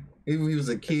story. Even when he was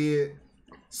a kid,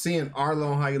 seeing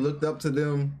Arlon, how he looked up to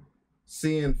them,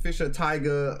 seeing Fisher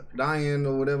Tiger dying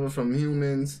or whatever from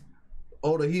humans.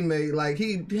 Older he made, like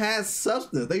he has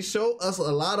substance. They show us a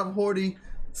lot of Hordy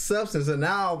substance, and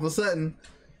now all of a sudden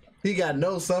he got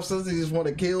no substance. He just want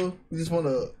to kill. He just want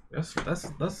to. That's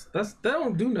that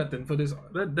don't do nothing for this.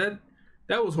 That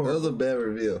was horrible. That was a bad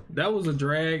reveal. That was a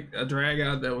drag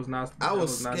out that was not. I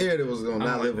was scared it was gonna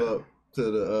not live up to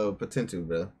the potential,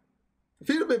 bro. If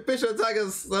he'd have been Fisher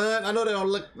Tiger's son, I know they don't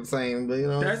look the same, but you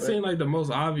know. That seemed like the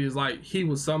most obvious. Like he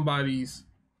was somebody's,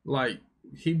 like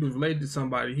he was related to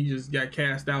somebody. He just got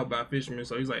cast out by fishermen,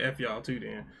 so he's like F y'all too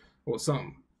then, or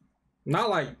something.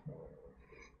 Not like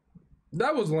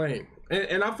that was lame,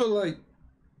 and I feel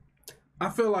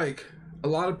like a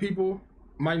lot of people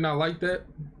might not like that.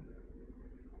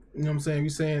 You know what I'm saying? We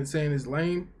saying it's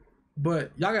lame,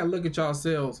 but y'all gotta look at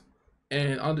yourselves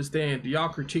and understand, do y'all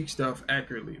critique stuff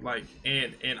accurately, like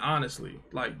and honestly?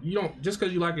 Like you don't, just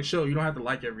because you like a show, you don't have to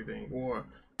like everything, or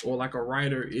like a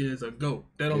writer is a GOAT.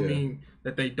 That don't mean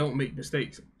that they don't make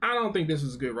mistakes. I don't think this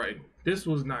was good writing. This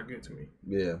was not good to me.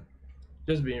 Yeah,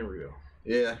 just being real.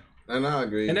 Yeah, and I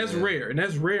agree. And that's rare, and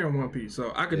that's rare in One Piece.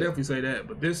 So I could definitely say that.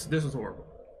 But this was horrible.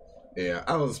 Yeah,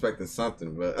 I was expecting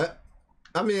something, but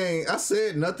I mean, I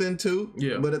said nothing too.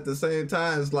 Yeah. But at the same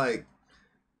time, it's like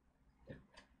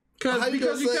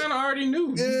Because you kind of already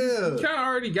knew. Yeah. You kind of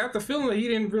already got the feeling that he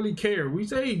didn't really care. We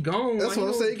say he gone. That's what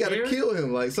I'm saying. You gotta kill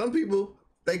him. Like some people,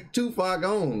 they too far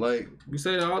gone. Like we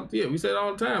say it all. Yeah, we say it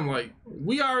all the time. Like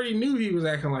we already knew he was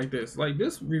acting like this. Like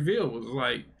this reveal was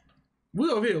like we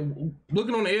over here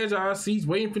looking on the edge of our seats,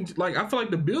 waiting for. Like I feel like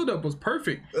the buildup was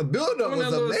perfect. The buildup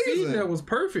was amazing. That was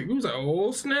perfect. We was like,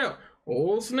 oh snap,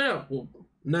 oh snap. Well,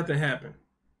 nothing happened.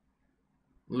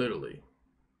 Literally.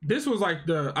 This was like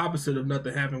the opposite of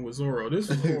nothing happened with Zoro. This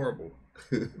was horrible.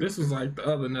 This was like the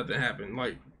other nothing happened.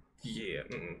 Like, yeah,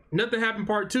 nothing happened.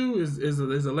 Part 2 is a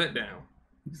letdown.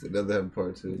 You said nothing happened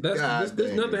part 2.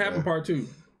 This nothing happened part 2.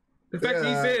 The fact that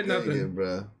he said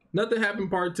nothing. Nothing happened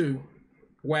part 2.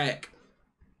 Whack.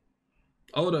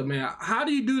 Hold up, man. How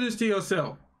do you do this to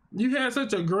yourself? You had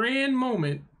such a grand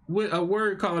moment with a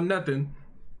word called nothing.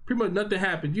 Pretty much nothing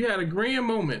happened. You had a grand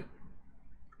moment.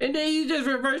 And then you just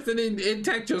reversed it and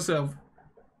attacked yourself.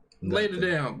 Laid it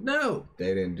down. No.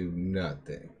 They didn't do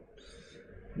nothing.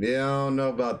 Yeah, I don't know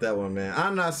about that one, man.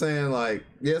 I'm not saying like,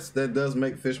 yes, that does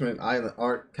make Fishman Island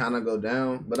arc kind of go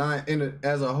down, but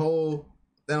as a whole,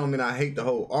 that don't mean I hate the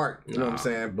whole arc. You know what I'm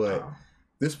saying? But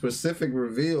this specific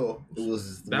reveal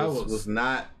was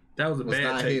not. That was a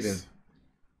bad taste.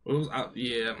 It was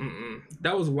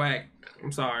that was whack.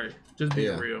 I'm sorry. Just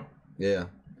being real. Yeah.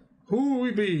 Who would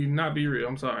we be? Not be real.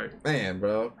 I'm sorry. Man,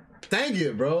 bro. Dang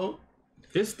it, bro.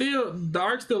 It's still the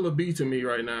arc's still a B to me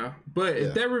right now. But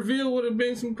if that reveal would have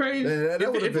been some crazy, if it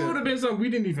would have been something we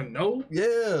didn't even know,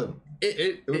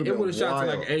 it would have shot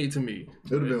to like A to me.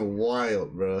 It would have been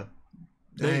wild, bro.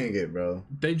 Dang it, bro.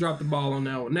 They dropped the ball on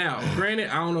that one. Now, granted,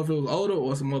 I don't know if it was Oda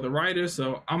or some other writer,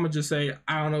 so I'm gonna just say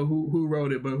I don't know who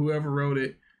wrote it, but whoever wrote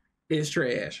it is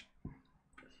trash.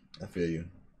 I feel you.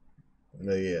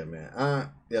 No, yeah, man.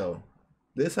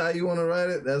 This how you want to write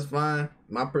it? That's fine.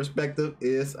 My perspective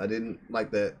is I didn't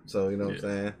like that, so you know what I'm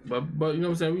saying. But you know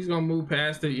what I'm saying. We just gonna move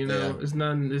past it. You know, it's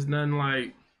nothing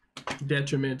like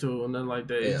detrimental or nothing like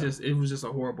that. It was just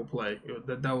a horrible play.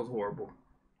 That was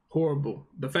horrible.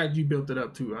 The fact you built it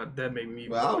up too, that made me.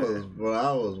 I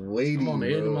was waiting. I'm on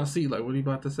the edge of my seat. Like, what are you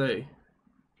about to say?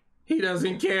 He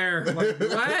doesn't care. Like,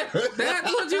 what?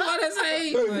 That's what you want to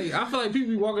say? Like, I feel like people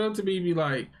be walking up to me and be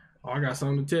like, "Oh, I got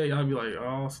something to tell you." I'll be like,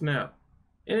 "Oh, snap."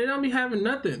 And they don't be having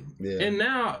nothing. Yeah. And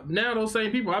now those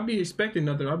same people, I'll be expecting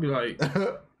nothing. I'll be like,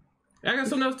 I got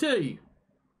something else to tell you.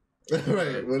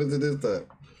 Right. What is it this time?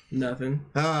 Nothing.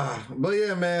 But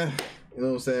yeah, man. You know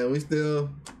what I'm saying? We still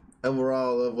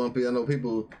overall love One Piece. I know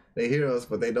people, they hear us,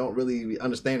 but they don't really be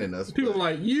understanding us. People are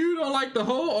like, you don't like the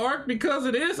whole arc because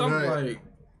of this? I'm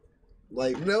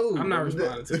like, no. I'm not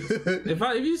responding to this.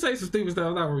 If you say some stupid stuff,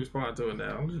 I'm not going to respond to it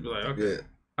now. I'm just be like, okay. Yeah.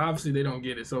 Obviously, they don't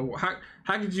get it. So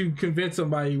how could you convince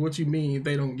somebody what you mean if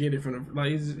they don't get it from the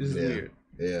like? It's weird.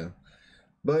 Yeah,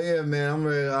 but yeah, man, I'm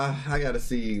ready. I got to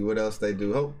see what else they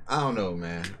do. I don't know,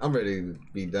 man. I'm ready to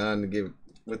be done to get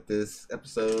with this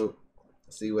episode.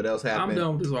 See what else happens. I'm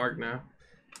done with this arc now.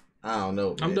 I don't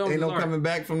know. I'm done. Ain't no coming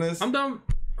back from this. I'm done.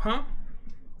 Huh?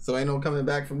 So ain't no coming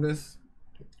back from this.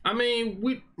 I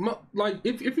mean,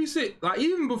 if you see, like,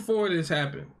 even before this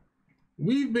happened,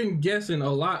 we've been guessing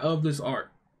a lot of this arc.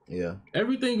 Yeah.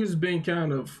 Everything has been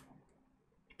kind of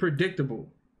predictable.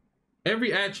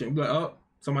 Every action, like,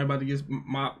 somebody about to get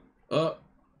mopped up,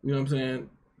 you know what I'm saying?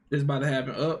 It's about to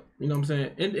happen up, you know what I'm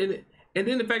saying? And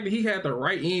then the fact that he had the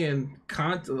right end,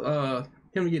 him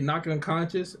to get knocked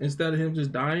unconscious instead of him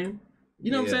just dying.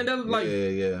 You know what I'm saying? That was like,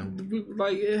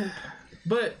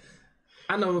 But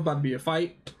I know it's about to be a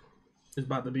fight. It's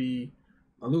about to be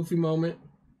a Luffy moment.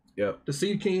 Yep. The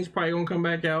Sea King's probably gonna come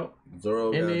back out.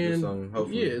 Zoro gotta do something,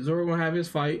 hopefully. Yeah, Zoro gonna have his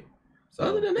fight. So,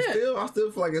 other than that, I still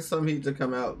feel like it's some heat to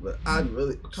come out, but I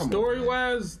really story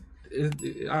wise, I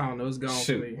don't know, it's gone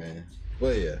for me. Man.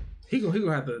 Well, yeah, he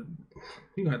gonna have to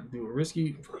do a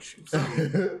risky.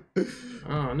 I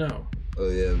don't know. Oh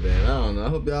yeah, man. I don't know. I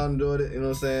hope y'all enjoyed it. You know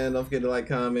what I'm saying? Don't forget to like,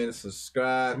 comment, and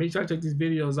subscribe. Make sure I check these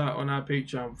videos out on our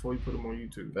Patreon before we put them on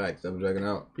YouTube. Facts. I'm dragging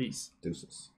out. Peace.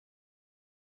 Deuces.